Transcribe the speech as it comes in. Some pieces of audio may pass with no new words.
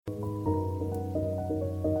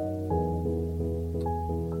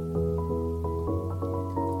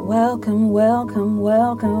Welcome, welcome,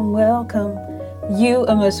 welcome, welcome. You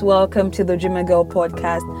are most welcome to the Dreamer Girl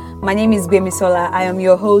podcast. My name is Gbemisola. I am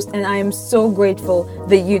your host and I am so grateful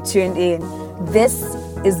that you tuned in. This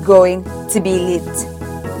is going to be lit.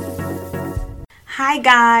 Hi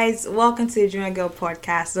guys, welcome to the Dreamer Girl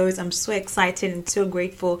podcast. As always, I'm so excited and so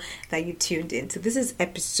grateful that you tuned in. So this is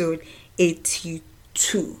episode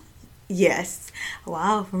 82. Yes.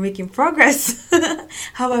 Wow, we're making progress.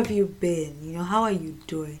 How have you been? How are you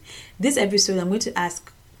doing? This episode, I'm going to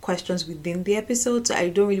ask questions within the episode, so I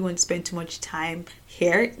don't really want to spend too much time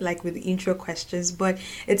here, like with the intro questions, but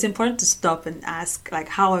it's important to stop and ask, like,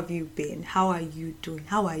 how have you been? How are you doing?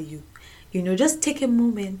 How are you? Just take a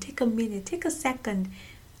moment, take a minute, take a second,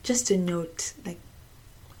 just to note, like,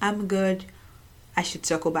 I'm good. I should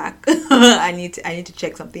circle back. I need to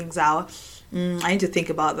check some things out. I need to think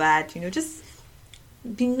about that. Just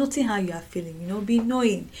be noting how you are feeling. Be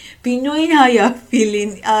knowing how you are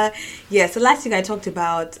feeling. So last week I talked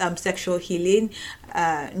about sexual healing.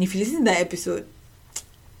 And if you listen to that episode,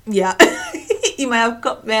 yeah, it might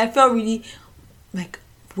have felt really like,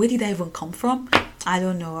 where did I even come from? I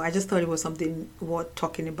don't know. I just thought it was something worth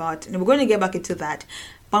talking about, and we're going to get back into that.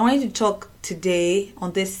 But I wanted to talk today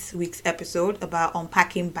on this week's episode about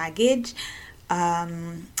unpacking baggage.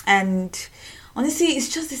 And honestly,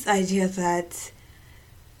 it's just this idea that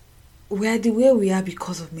we're the way we are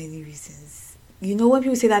because of many reasons. When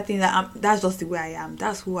people say that thing, that that's just the way I am,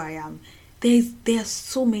 that's who I am, there are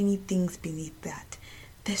so many things beneath that.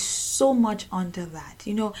 There's so much under that.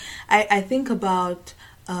 I think about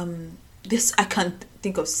this. I can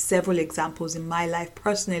think of several examples in my life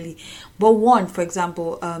personally, but one, for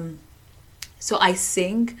example, so I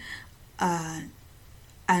sing,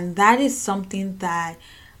 and that is something that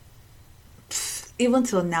even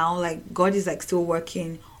till now, like, God is like still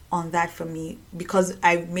working on that for me, because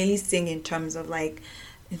I mainly sing in terms of like,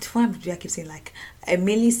 it's funny, I keep saying, like, I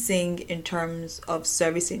mainly sing in terms of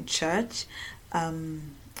service in church,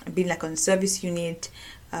 being like on service unit.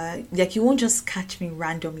 Like, you won't just catch me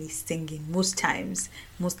randomly singing most times.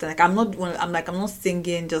 I'm not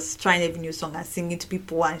singing just trying every new song and singing to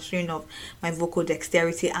people and showing off my vocal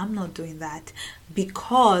dexterity. I'm not doing that,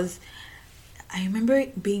 because I remember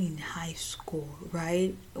being in high school,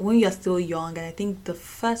 right, when you're still young, and I think the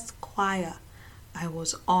first choir I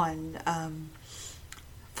was on,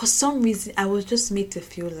 for some reason I was just made to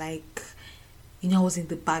feel like, I was in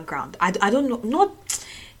the background. I don't know,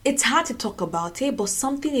 it's hard to talk about it, but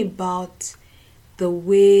something about the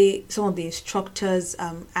way some of the instructors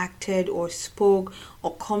acted or spoke,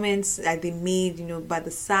 or comments that they made, by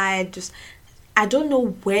the side, just, I don't know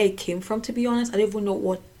where it came from, to be honest. I don't even know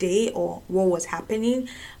what day or what was happening,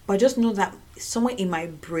 but I just know that somewhere in my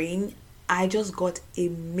brain, I just got a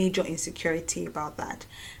major insecurity about that.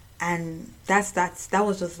 And that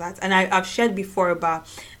was just that. And I've shared before about,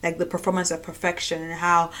 like, the performance of perfection, and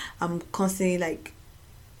how I'm constantly, like,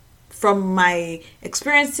 from my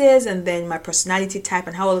experiences and then my personality type,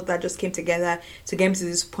 and how all of that just came together to get me to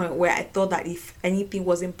this point where I thought that if anything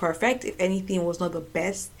wasn't perfect, if anything was not the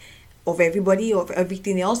best of everybody, of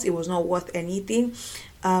everything else, it was not worth anything.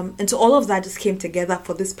 And so all of that just came together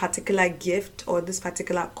for this particular gift or this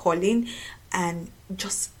particular calling, and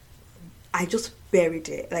I just buried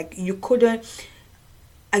it. Like, you couldn't.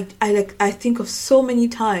 I think of so many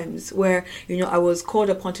times where, I was called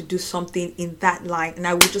upon to do something in that line, and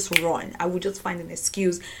I would just run. I would just find an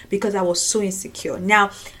excuse because I was so insecure. Now,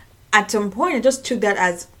 at some point, I just took that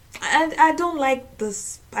as, I don't like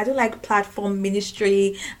this. I don't like platform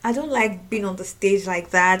ministry. I don't like being on the stage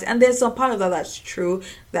like that. And there's some part of that that's true,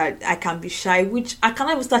 that I can be shy, which I can't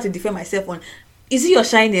even start to defend myself on. Is it your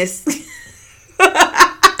shyness?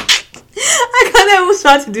 I can't even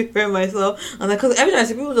start to defend myself on that, because every time I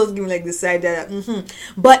see people just give me like this side that,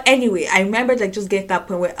 But anyway, I remember, like, just get that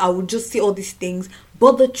point where I would just see all these things.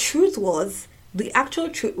 But the actual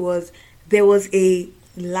truth was, there was a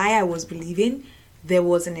lie I was believing. There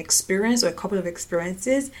was an experience or a couple of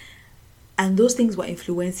experiences, and those things were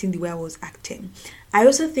influencing the way I was acting. I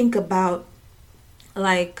also think about,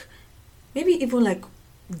 like, maybe even like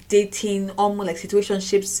dating, almost like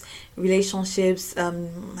situationships, relationships,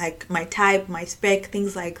 like my type, my spec,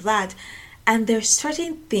 things like that. And there's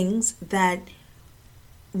certain things that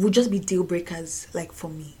would just be deal breakers, like, for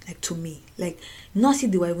me, like, to me, like, not see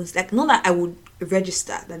the way I was, like, not that I would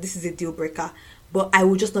register that this is a deal breaker, but I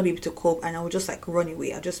would just not be able to cope, and I would just, like, run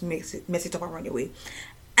away. I'll just mess it up and run away.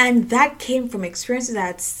 And that came from experiences I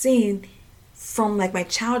had seen from, like, my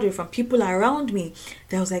childhood, from people around me,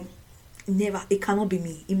 that I was like, never, it cannot be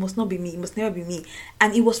me, it must not be me, it must never be me.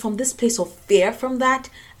 And it was from this place of fear from that,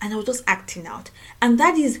 and I was just acting out. And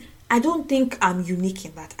that is I don't think I'm unique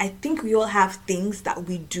in that. I think we all have things that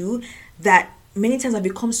we do that many times have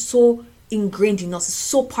become so ingrained in us, it's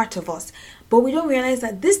so part of us. But we don't realize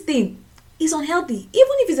that this thing is unhealthy.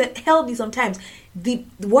 Even if it's healthy sometimes, the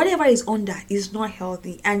whatever is under is not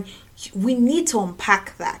healthy. And we need to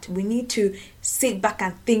unpack that. We need to sit back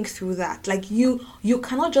and think through that. Like you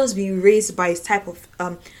cannot just be raised by a type of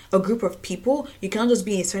a group of people. You cannot just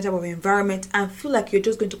be in a certain type of environment and feel like you're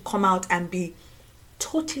just going to come out and be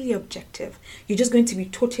totally objective. You're just going to be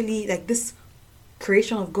totally like this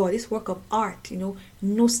creation of God, this work of art,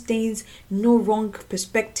 no stains, no wrong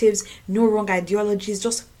perspectives, no wrong ideologies,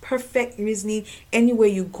 just perfect reasoning. Anywhere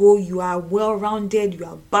you go, you are well-rounded, you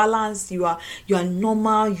are balanced, you are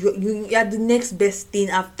normal, you are the next best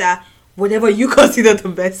thing after whatever you consider the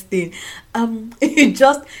best thing. It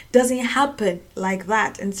just doesn't happen like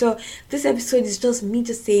that. And so this episode is just me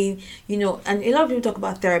just saying, and a lot of people talk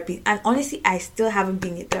about therapy, and honestly I still haven't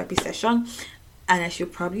been in a therapy session, and I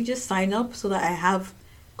should probably just sign up so that I have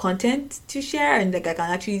content to share, and like I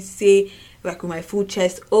can actually say like with my full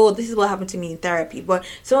chest, oh, this is what happened to me in therapy. But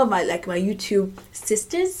some of my YouTube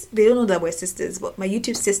sisters, they don't know that we're sisters, but my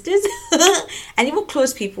YouTube sisters and even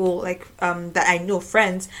close people that I know,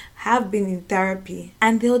 friends, have been in therapy,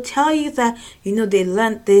 and they'll tell you that they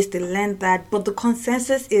learned this, they learned that, but the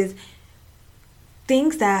consensus is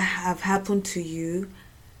things that have happened to you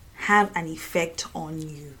have an effect on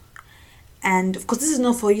you. And of course, this is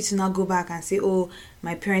not for you to now go back and say, oh,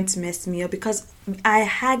 my parents messed me up, because I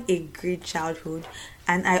had a great childhood.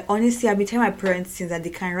 And I've been telling my parents since that they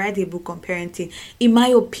can write a book on parenting, in my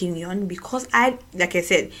opinion, because like I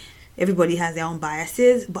said, everybody has their own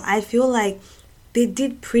biases, but I feel like they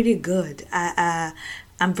did pretty good.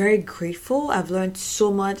 I'm very grateful. I've learned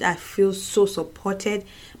so much. I feel so supported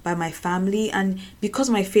by my family. And because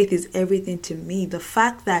my faith is everything to me, the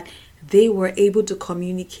fact that they were able to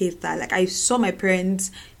communicate that, like I saw my parents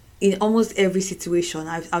in almost every situation.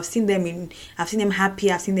 I've seen them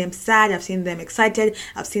happy, I've seen them sad, I've seen them excited,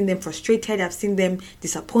 I've seen them frustrated, I've seen them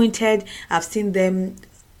disappointed, I've seen them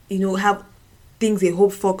have things they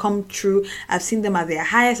hope for come true. I've seen them at their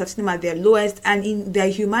highest, I've seen them at their lowest, and in their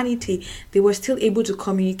humanity they were still able to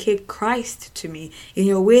communicate Christ to me in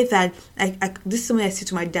a way that this is something I say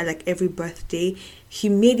to my dad like every birthday. He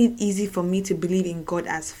made it easy for me to believe in God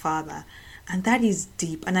as Father. And that is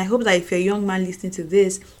deep. And I hope that if you're a young man listening to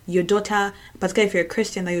this, your daughter, particularly if you're a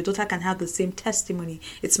Christian, that your daughter can have the same testimony.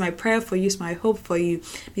 It's my prayer for you, it's my hope for you.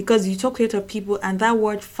 Because you talk to a lot of people, and that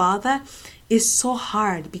word Father is so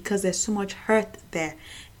hard because there's so much hurt there.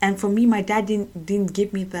 And for me, my dad didn't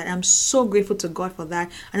give me that. I'm so grateful to God for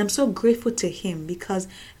that. And I'm so grateful to him, because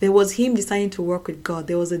there was him deciding to work with God.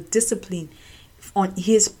 There was a discipline on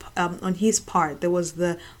his part. There was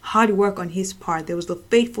the hard work on his part. There was the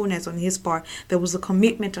faithfulness on his part. There was the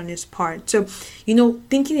commitment on his part. So,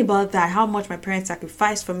 thinking about that, how much my parents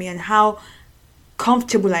sacrificed for me, and how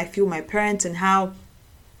comfortable I feel with my parents, and how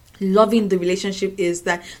loving the relationship is,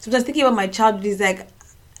 that sometimes thinking about my childhood is like,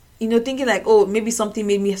 thinking like, oh, maybe something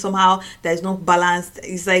made me somehow that is not balanced.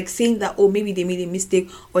 It's like saying that, oh, maybe they made a mistake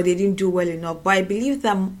or they didn't do well enough. But I believe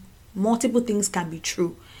that multiple things can be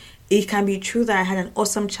true. It can be true that I had an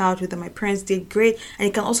awesome childhood, that my parents did great. And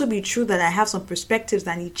it can also be true that I have some perspectives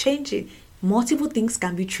that need changing. Multiple things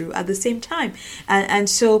can be true at the same time. And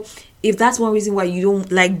so if that's one reason why you don't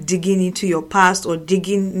like digging into your past or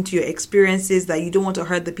digging into your experiences, that you don't want to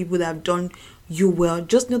hurt the people that have done you well,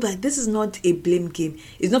 just know that this is not a blame game.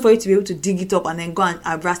 It's not for you to be able to dig it up and then go and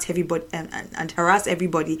harass everybody and harass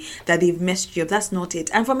everybody that they've messed you up. That's not it.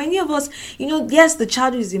 And for many of us, yes, the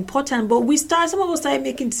childhood is important, but some of us started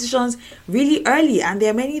making decisions really early, and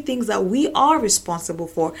there are many things that we are responsible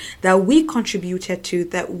for, that we contributed to,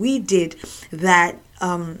 that we did, that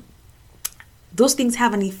those things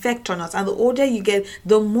have an effect on us. And the older you get,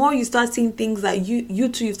 the more you start seeing things that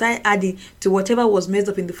you start adding to whatever was messed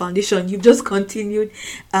up in the foundation. You've just continued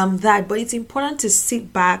that. But it's important to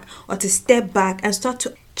sit back or to step back and start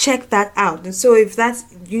to check that out. And so if that's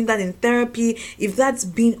doing that in therapy, if that's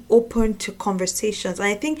being open to conversations, and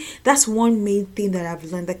I think that's one main thing that I've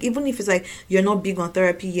learned. Like, even if it's like you're not big on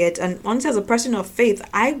therapy yet, and honestly, as a person of faith,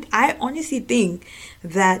 I honestly think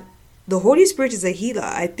that the Holy Spirit is a healer.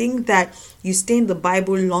 I think that you stay in the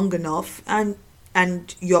Bible long enough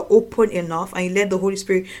and you're open enough, and you let the Holy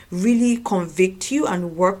Spirit really convict you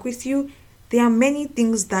and work with you, there are many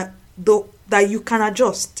things that you can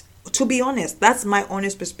adjust To be honest, that's my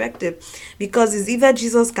honest perspective, because it's either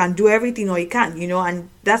Jesus can do everything or he can't, and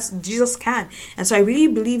that's Jesus can. And so I really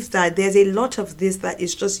believe that there's a lot of this that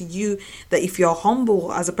is just you, that if you're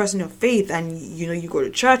humble as a person of faith, and you go to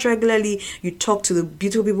church regularly, you talk to the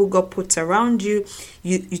beautiful people God puts around you,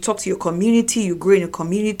 you talk to your community, you grow in a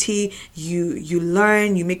community, you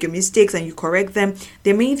learn, you make your mistakes and you correct them.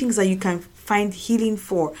 There are many things that you can find healing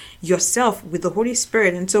for yourself with the Holy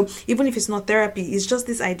Spirit. And so even if it's not therapy, it's just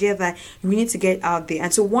this idea that we need to get out there.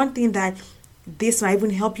 And so one thing that this might even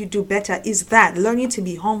help you do better is that learning to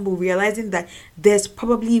be humble, realizing that there's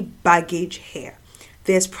probably baggage here.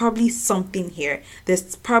 There's probably something here.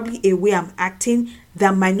 There's probably a way I'm acting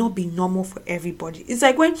that might not be normal for everybody. It's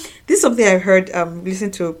like when, this is something I heard,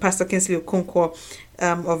 listen to Pastor Kinsley Okonkwo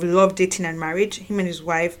of Love, Dating and Marriage, him and his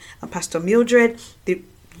wife, and Pastor Mildred. They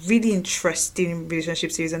really interesting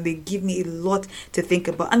relationship series, and they give me a lot to think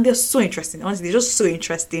about, and they're so interesting. Honestly, they're just so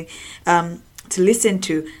interesting to listen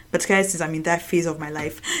to, particularly since I'm in that phase of my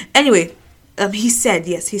life. Anyway, he said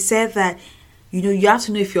that you have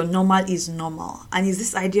to know if your normal is normal. And it's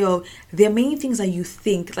this idea of, there are many things that you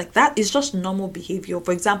think like that is just normal behavior.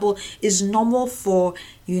 For example, it's normal for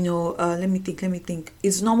let me think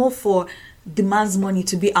it's normal for the man's money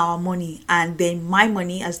to be our money, and then my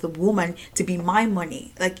money as the woman to be my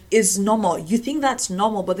money. Like, it's normal. You think that's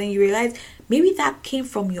normal, but then you realize maybe that came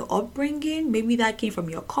from your upbringing, maybe that came from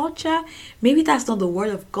your culture, maybe that's not the word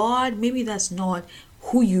of God, maybe that's not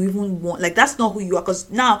who you even want. Like, that's not who you are, because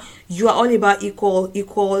now you are all about equal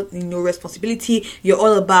responsibility. You're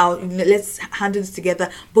all about let's handle this together,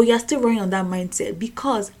 but you're still running on that mindset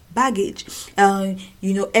because baggage.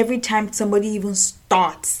 Every time somebody even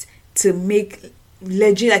starts to make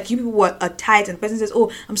legit, like, you people were tight and the person says, oh,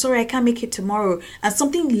 I'm sorry, I can't make it tomorrow, and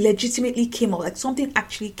something legitimately came up, like something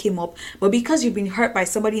actually came up, but because you've been hurt by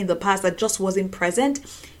somebody in the past that just wasn't present,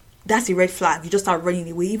 that's a red flag. You just start running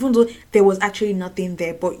away, even though there was actually nothing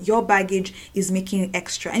there, but your baggage is making it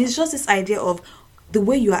extra. And it's just this idea of the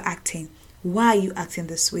way you are acting. Why are you acting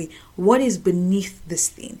this way? What is beneath this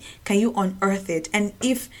thing? Can you unearth it? And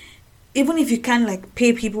even if you can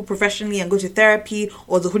pay people professionally and go to therapy,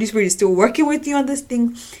 or the Holy Spirit is still working with you on this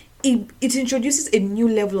thing, it introduces a new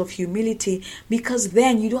level of humility, because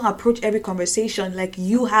then you don't approach every conversation like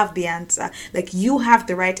you have the answer, like you have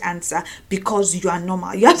the right answer, because you are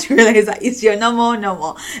normal. You have to realize that it's your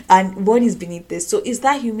normal, and what is beneath this. So it's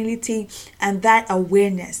that humility and that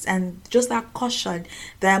awareness and just that caution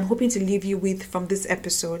that I'm hoping to leave you with from this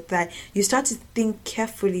episode, that you start to think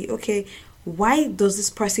carefully, okay, why does this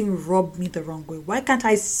person rub me the wrong way? Why can't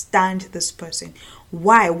I stand this person?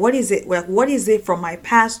 Why? What is it? What is it from my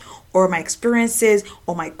past or my experiences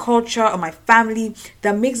or my culture or my family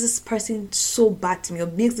that makes this person so bad to me, or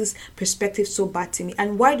makes this perspective so bad to me?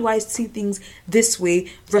 And why do I see things this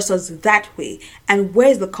way versus that way? And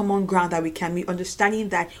where's the common ground that we can be understanding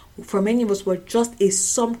that for many of us, we're just a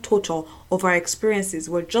sum total of our experiences.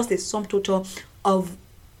 We're just a sum total of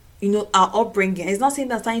our upbringing. It's not saying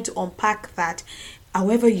that trying to unpack that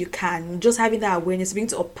however you can, just having that awareness, being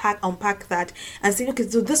to unpack that and saying, okay,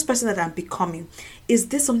 so this person that I'm becoming, is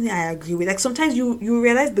this something I agree with? Like, sometimes you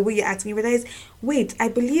realize the way you're acting, you realize, wait, I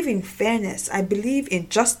believe in fairness, I believe in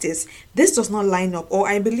justice, this does not line up. Or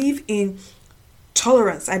I believe in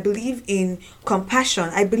tolerance, I believe in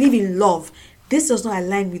compassion, I believe in love, this does not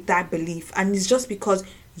align with that belief. And it's just because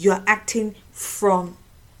you're acting from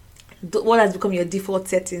what has become your default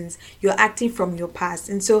settings. You're acting from your past.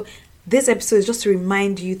 And so this episode is just to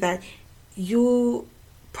remind you that you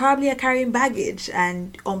probably are carrying baggage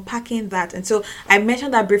and unpacking that. And so I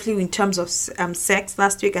mentioned that briefly in terms of sex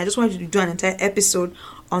last week. I just wanted to do an entire episode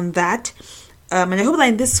on that. And I hope that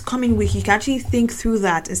in this coming week you can actually think through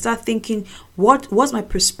that and start thinking, what's my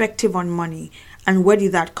perspective on money? And where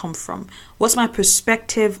did that come from? What's my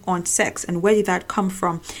perspective on sex? And where did that come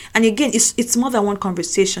from? And again, it's more than one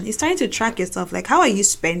conversation. It's trying to track yourself. Like, how are you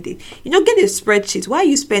spending? Get a spreadsheet. Why are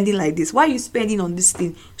you spending like this? Why are you spending on this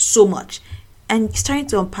thing so much? And it's trying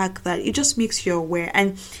to unpack that. It just makes you aware.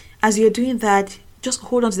 And as you're doing that, just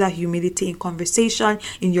hold on to that humility in conversation,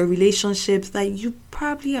 in your relationships, that you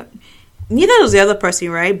probably are. Neither does the other person,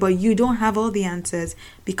 right? But you don't have all the answers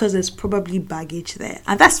because there's probably baggage there.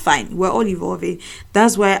 And that's fine. We're all evolving.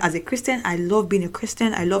 That's why, as a Christian, I love being a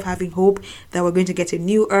Christian. I love having hope that we're going to get a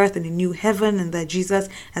new earth and a new heaven, and that Jesus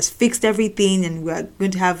has fixed everything, and we're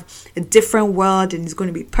going to have a different world, and it's going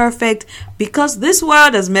to be perfect, because this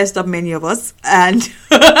world has messed up many of us, and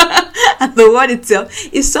and the world itself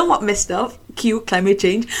is somewhat messed up. Cue climate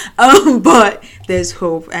change. But there's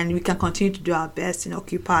hope, and we can continue to do our best and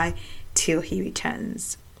occupy till he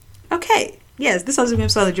returns. Okay, Yes, this has been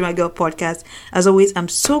the Dreamer Girl podcast. As always, I'm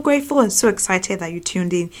so grateful and so excited that you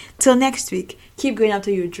tuned in. Till next week, keep going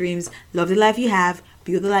after your dreams. Love the life you have.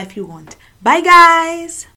 Build the life you want. Bye, guys.